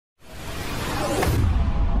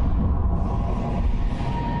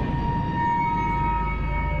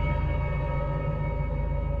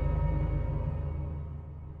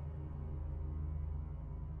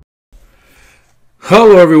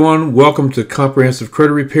Hello everyone, welcome to Comprehensive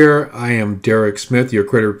Credit Repair. I am Derek Smith, your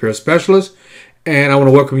credit repair specialist, and I want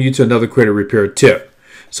to welcome you to another credit repair tip.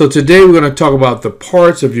 So today we're going to talk about the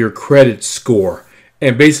parts of your credit score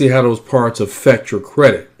and basically how those parts affect your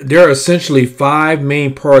credit. There are essentially 5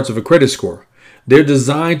 main parts of a credit score. They're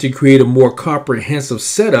designed to create a more comprehensive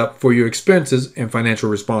setup for your expenses and financial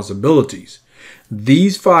responsibilities.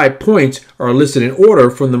 These 5 points are listed in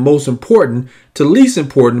order from the most important to least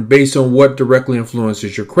important based on what directly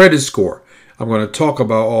influences your credit score. I'm going to talk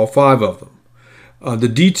about all 5 of them. The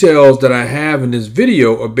details that I have in this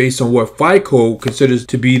video are based on what FICO considers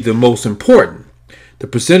to be the most important. The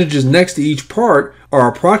percentages next to each part are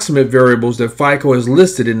approximate variables that FICO has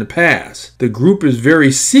listed in the past. The group is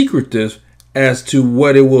very secretive as to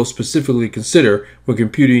what it will specifically consider when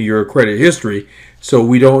computing your credit history, so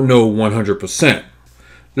we don't know 100%.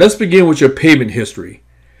 Let's begin with your payment history.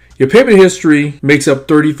 Your payment history makes up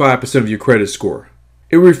 35% of your credit score.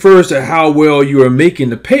 It refers to how well you are making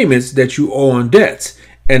the payments that you owe on debts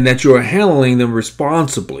and that you are handling them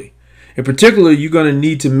responsibly. In particular, you're going to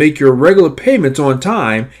need to make your regular payments on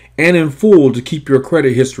time and in full to keep your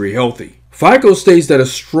credit history healthy. FICO states that a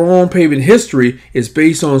strong payment history is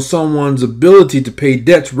based on someone's ability to pay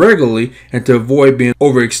debts regularly and to avoid being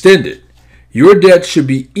overextended. Your debts should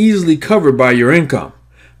be easily covered by your income.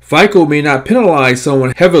 FICO may not penalize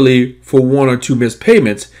someone heavily for 1 or 2 missed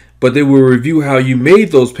payments, but they will review how you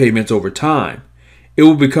made those payments over time. It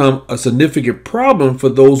will become a significant problem for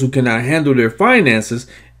those who cannot handle their finances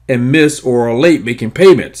and miss or are late making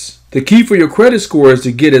payments. The key for your credit score is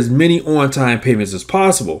to get as many on-time payments as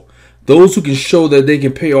possible. Those who can show that they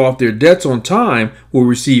can pay off their debts on time will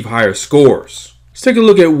receive higher scores. Let's take a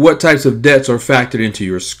look at what types of debts are factored into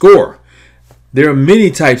your score. There are many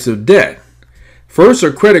types of debt. First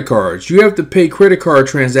are credit cards. You have to pay credit card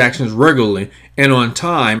transactions regularly and on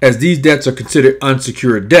time, as these debts are considered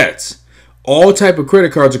unsecured debts. All types of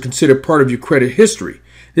credit cards are considered part of your credit history.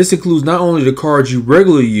 This includes not only the cards you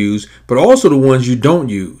regularly use, but also the ones you don't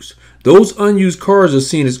use. Those unused cards are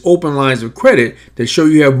seen as open lines of credit that show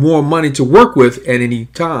you have more money to work with at any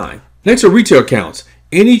time. Next are retail accounts.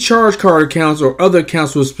 Any charge card accounts or other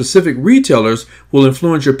accounts with specific retailers will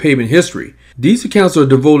influence your payment history. These accounts are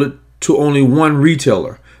devoted to only one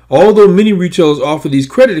retailer. Although many retailers offer these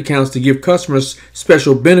credit accounts to give customers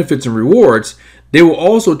special benefits and rewards, they will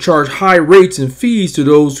also charge high rates and fees to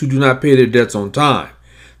those who do not pay their debts on time.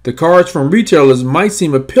 The cards from retailers might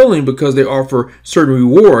seem appealing because they offer certain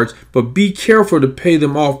rewards, but be careful to pay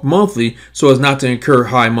them off monthly so as not to incur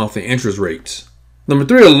high monthly interest rates. Number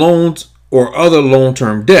 3 are loans or other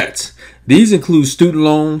long-term debts. These include student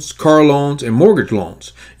loans, car loans, and mortgage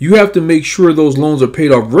loans. You have to make sure those loans are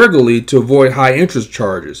paid off regularly to avoid high interest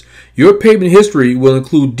charges. Your payment history will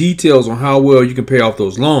include details on how well you can pay off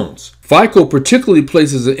those loans. FICO particularly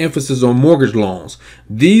places an emphasis on mortgage loans.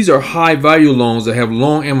 These are high-value loans that have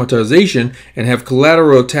long amortization and have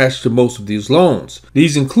collateral attached to most of these loans.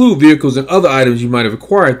 These include vehicles and other items you might have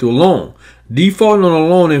acquired through a loan. Defaulting on a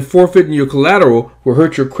loan and forfeiting your collateral will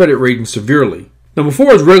hurt your credit rating severely. Number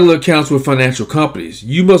 4 is regular accounts with financial companies.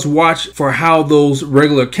 You must watch for how those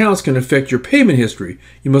regular accounts can affect your payment history.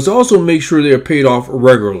 You must also make sure they are paid off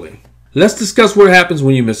regularly. Let's discuss what happens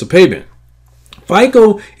when you miss a payment.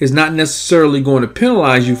 FICO is not necessarily going to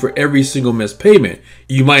penalize you for every single missed payment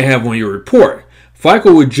you might have on your report.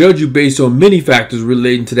 FICO will judge you based on many factors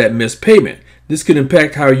relating to that missed payment. This can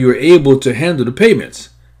impact how you are able to handle the payments.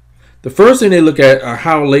 The first thing they look at are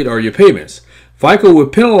how late are your payments. FICO will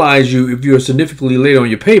penalize you if you are significantly late on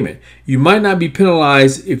your payment. You might not be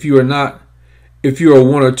penalized if you are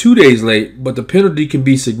 1 or 2 days late, but the penalty can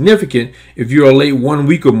be significant if you are late 1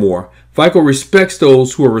 week or more. FICO respects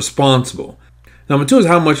those who are responsible. Number 2 is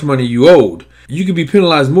how much money you owed. You can be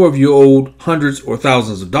penalized more if you owed hundreds or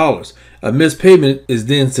thousands of dollars. A missed payment is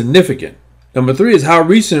then significant. Number 3 is how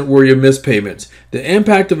recent were your missed payments. The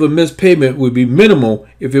impact of a missed payment would be minimal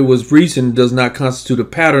if it was recent and does not constitute a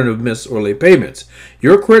pattern of missed or late payments.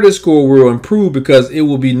 Your credit score will improve because it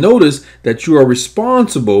will be noticed that you are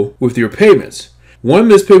responsible with your payments. One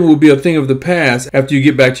missed payment will be a thing of the past after you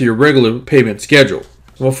get back to your regular payment schedule.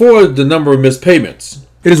 Number 4 is the number of missed payments.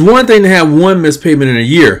 It is one thing to have one missed payment in a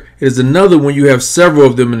year. It is another when you have several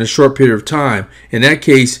of them in a short period of time. In that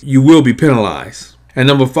case, you will be penalized. And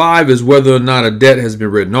number 5 is whether or not a debt has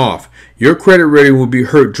been written off. Your credit rating will be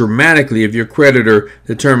hurt dramatically if your creditor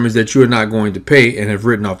determines that you are not going to pay and have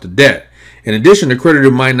written off the debt. In addition, the creditor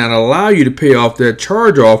might not allow you to pay off that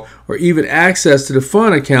charge-off or even access to the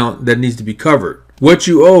fund account that needs to be covered. What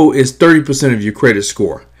you owe is 30% of your credit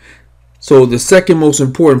score. So the second most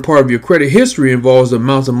important part of your credit history involves the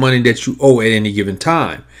amounts of money that you owe at any given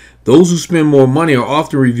time. Those who spend more money are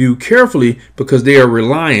often reviewed carefully because they are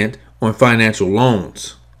reliant on financial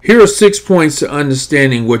loans. Here are 6 points to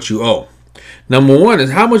understanding what you owe. Number 1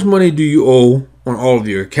 is how much money do you owe on all of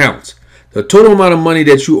your accounts? The total amount of money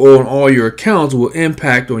that you owe on all your accounts will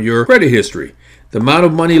impact on your credit history. The amount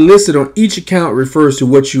of money listed on each account refers to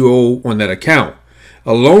what you owe on that account.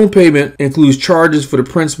 A loan payment includes charges for the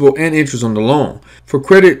principal and interest on the loan. For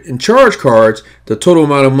credit and charge cards, the total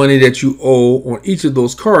amount of money that you owe on each of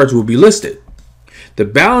those cards will be listed. The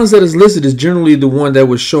balance that is listed is generally the one that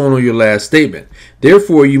was shown on your last statement.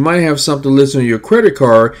 Therefore, you might have something listed on your credit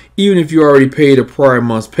card even if you already paid a prior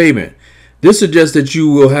month's payment. This suggests that you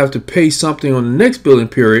will have to pay something on the next billing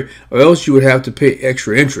period, or else you would have to pay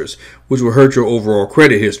extra interest, which will hurt your overall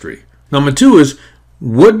credit history. Number 2 is,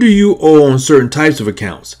 what do you owe on certain types of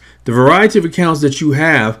accounts? The variety of accounts that you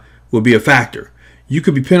have will be a factor. You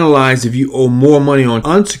could be penalized if you owe more money on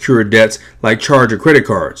unsecured debts like charge or credit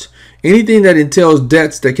cards. Anything that entails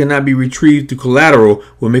debts that cannot be retrieved through collateral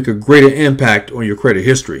will make a greater impact on your credit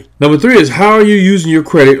history. Number 3 is, how are you using your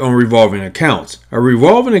credit on revolving accounts? A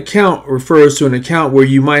revolving account refers to an account where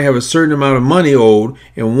you might have a certain amount of money owed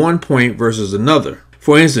in one point versus another.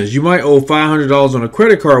 For instance, you might owe $500 on a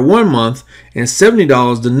credit card one month and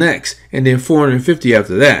 $70 the next, and then $450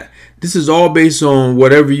 after that. This is all based on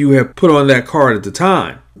whatever you have put on that card at the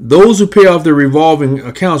time. Those who pay off their revolving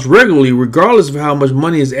accounts regularly, regardless of how much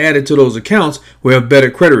money is added to those accounts, will have better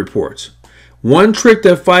credit reports. One trick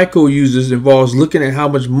that FICO uses involves looking at how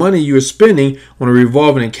much money you are spending on a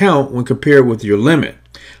revolving account when compared with your limit.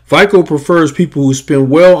 FICO prefers people who spend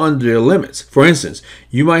well under their limits. For instance,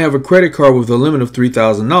 you might have a credit card with a limit of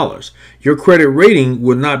 $3,000. Your credit rating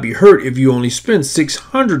would not be hurt if you only spend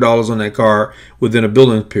 $600 on that card within a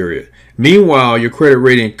billing period. Meanwhile, your credit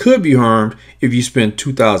rating could be harmed if you spend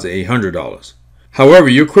 $2,800. However,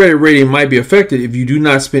 your credit rating might be affected if you do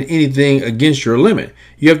not spend anything against your limit.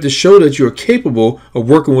 You have to show that you are capable of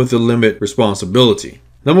working with the limit responsibility.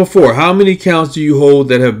 Number 4, how many accounts do you hold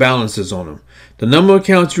that have balances on them? The number of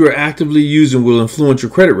accounts you are actively using will influence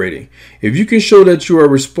your credit rating. If you can show that you are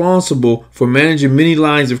responsible for managing many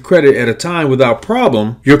lines of credit at a time without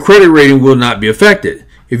problem, your credit rating will not be affected.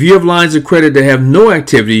 If you have lines of credit that have no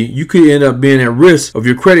activity, you could end up being at risk of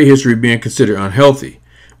your credit history being considered unhealthy.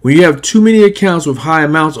 When you have too many accounts with high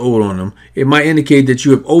amounts owed on them, it might indicate that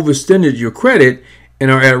you have overextended your credit and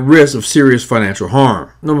are at risk of serious financial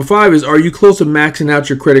harm. Number 5 is, are you close to maxing out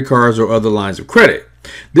your credit cards or other lines of credit?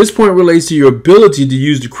 This point relates to your ability to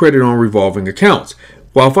use the credit on revolving accounts.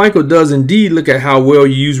 While FICO does indeed look at how well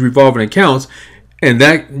you use revolving accounts and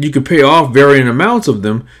that you can pay off varying amounts of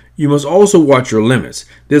them, you must also watch your limits.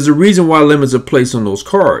 There's a reason why limits are placed on those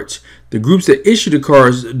cards. The groups that issue the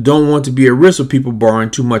cards don't want to be at risk of people borrowing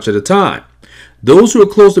too much at a time. Those who are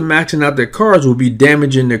close to maxing out their cards will be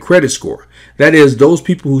damaging their credit score. That is, those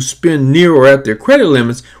people who spend near or at their credit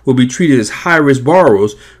limits will be treated as high-risk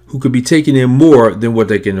borrowers who could be taking in more than what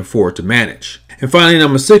they can afford to manage. And finally,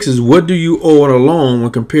 number 6 is, what do you owe on a loan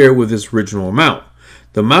when compared with its original amount?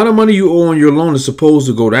 The amount of money you owe on your loan is supposed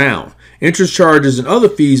to go down. Interest charges and other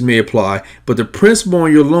fees may apply, but the principal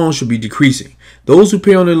on your loan should be decreasing. Those who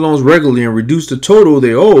pay on their loans regularly and reduce the total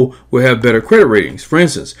they owe will have better credit ratings. For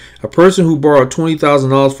instance, a person who borrowed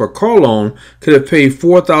 $20,000 for a car loan could have paid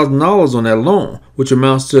 $4,000 on that loan, which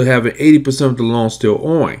amounts to having 80% of the loan still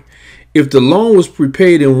owing. If the loan was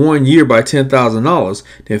prepaid in 1 year by $10,000,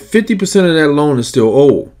 then 50% of that loan is still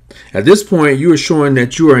owed. At this point, you are showing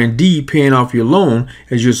that you are indeed paying off your loan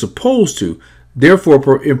as you're supposed to,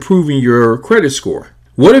 therefore improving your credit score.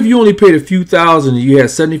 What if you only paid a few thousand and you had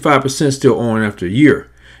 75% still owing after a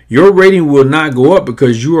year? Your rating will not go up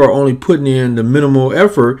because you are only putting in the minimal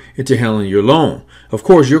effort into handling your loan. Of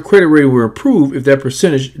course, your credit rating will improve if that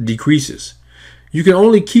percentage decreases. You can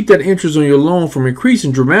only keep that interest on your loan from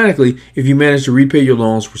increasing dramatically if you manage to repay your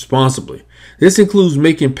loans responsibly. This includes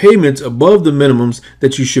making payments above the minimums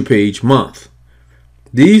that you should pay each month.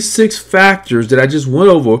 These 6 factors that I just went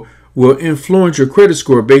over will influence your credit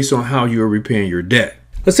score based on how you are repaying your debt.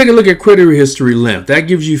 Let's take a look at credit history length. That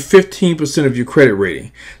gives you 15% of your credit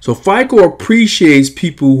rating. So FICO appreciates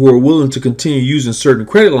people who are willing to continue using certain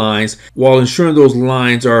credit lines while ensuring those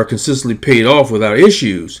lines are consistently paid off without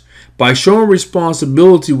issues. By showing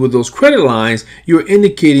responsibility with those credit lines, you're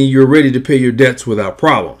indicating you're ready to pay your debts without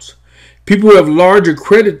problems. People who have larger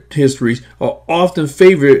credit histories are often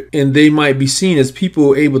favored, and they might be seen as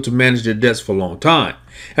people able to manage their debts for a long time.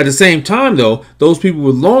 At the same time, though, those people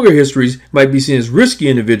with longer histories might be seen as risky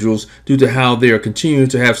individuals due to how they are continuing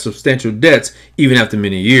to have substantial debts even after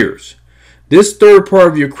many years. This third part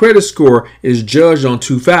of your credit score is judged on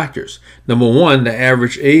 2 factors. Number 1, the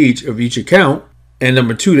average age of each account, and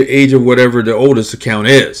number 2, the age of whatever the oldest account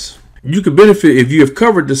is. You could benefit if you have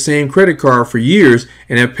covered the same credit card for years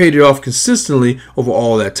and have paid it off consistently over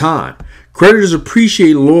all that time. Creditors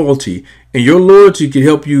appreciate loyalty, and your loyalty can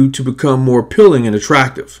help you to become more appealing and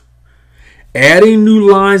attractive. Adding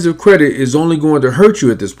new lines of credit is only going to hurt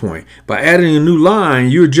you at this point. By adding a new line,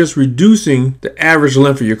 you're just reducing the average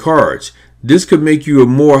length of your cards. This could make you a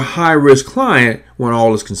more high-risk client when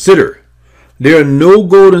all is considered. There are no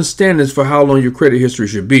golden standards for how long your credit history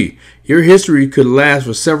should be. Your history could last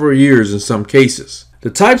for several years in some cases.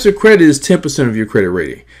 The types of credit is 10% of your credit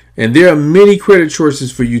rating, and there are many credit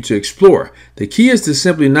choices for you to explore. The key is to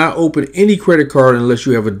simply not open any credit card unless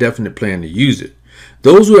you have a definite plan to use it.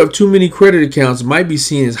 Those who have too many credit accounts might be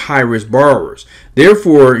seen as high-risk borrowers.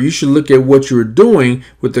 Therefore, you should look at what you're doing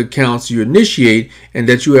with the accounts you initiate and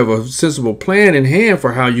that you have a sensible plan in hand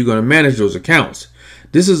for how you're going to manage those accounts.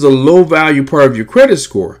 This is a low-value part of your credit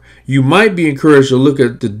score. You might be encouraged to look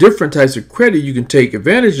at the different types of credit you can take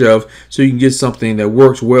advantage of so you can get something that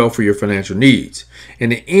works well for your financial needs. In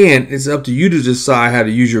the end, it's up to you to decide how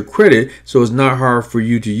to use your credit so it's not hard for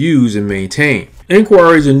you to use and maintain.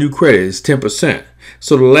 Inquiries and new credit is 10%.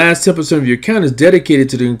 So the last 10% of your account is dedicated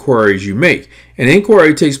to the inquiries you make. An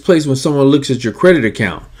inquiry takes place when someone looks at your credit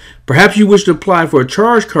account. Perhaps you wish to apply for a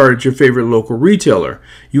charge card at your favorite local retailer.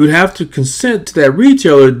 You would have to consent to that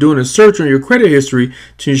retailer doing a search on your credit history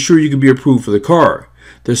to ensure you can be approved for the card.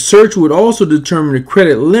 The search would also determine the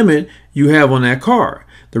credit limit you have on that card.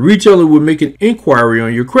 The retailer would make an inquiry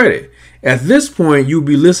on your credit. At this point, you would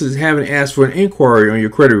be listed as having asked for an inquiry on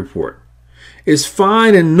your credit report. It's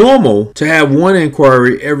fine and normal to have one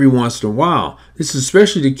inquiry every once in a while. This is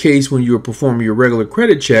especially the case when you are performing your regular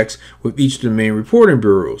credit checks with each of the main reporting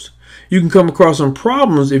bureaus. You can come across some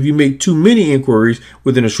problems if you make too many inquiries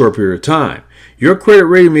within a short period of time. Your credit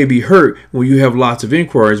rating may be hurt when you have lots of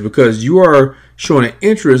inquiries because you are showing an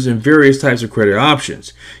interest in various types of credit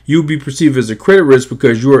options. You'll be perceived as a credit risk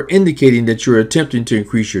because you are indicating that you're attempting to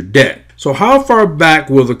increase your debt. So how far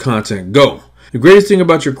back will the content go? The greatest thing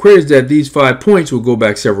about your credit is that these 5 points will go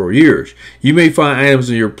back several years. You may find items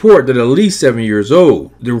in your report that are at least 7 years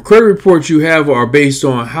old. The credit reports you have are based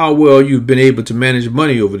on how well you've been able to manage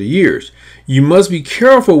money over the years. You must be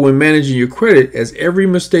careful when managing your credit, as every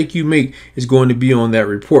mistake you make is going to be on that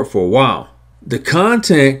report for a while. The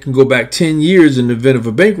content can go back 10 years in the event of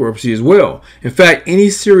a bankruptcy as well. In fact,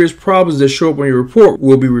 any serious problems that show up on your report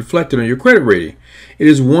will be reflected on your credit rating. It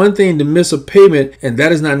is one thing to miss a payment, and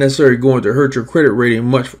that is not necessarily going to hurt your credit rating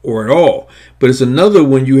much or at all. But it's another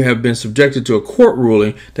when you have been subjected to a court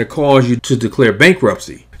ruling that caused you to declare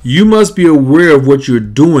bankruptcy. You must be aware of what you're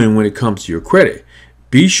doing when it comes to your credit.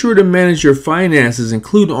 Be sure to manage your finances,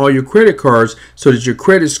 including all your credit cards, so that your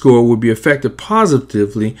credit score will be affected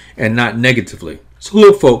positively and not negatively. So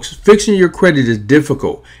look, folks, fixing your credit is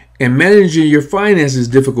difficult, and managing your finances is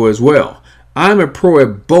difficult as well. I'm a pro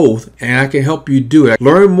at both, and I can help you do it.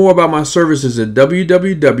 Learn more about my services at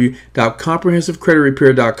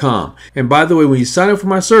www.comprehensivecreditrepair.com. And by the way, when you sign up for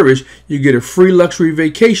my service, you get a free luxury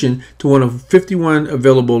vacation to one of 51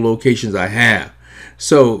 available locations I have.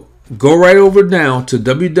 So go right over now to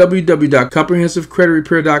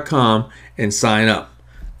www.comprehensivecreditrepair.com and sign up.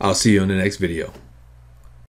 I'll see you in the next video.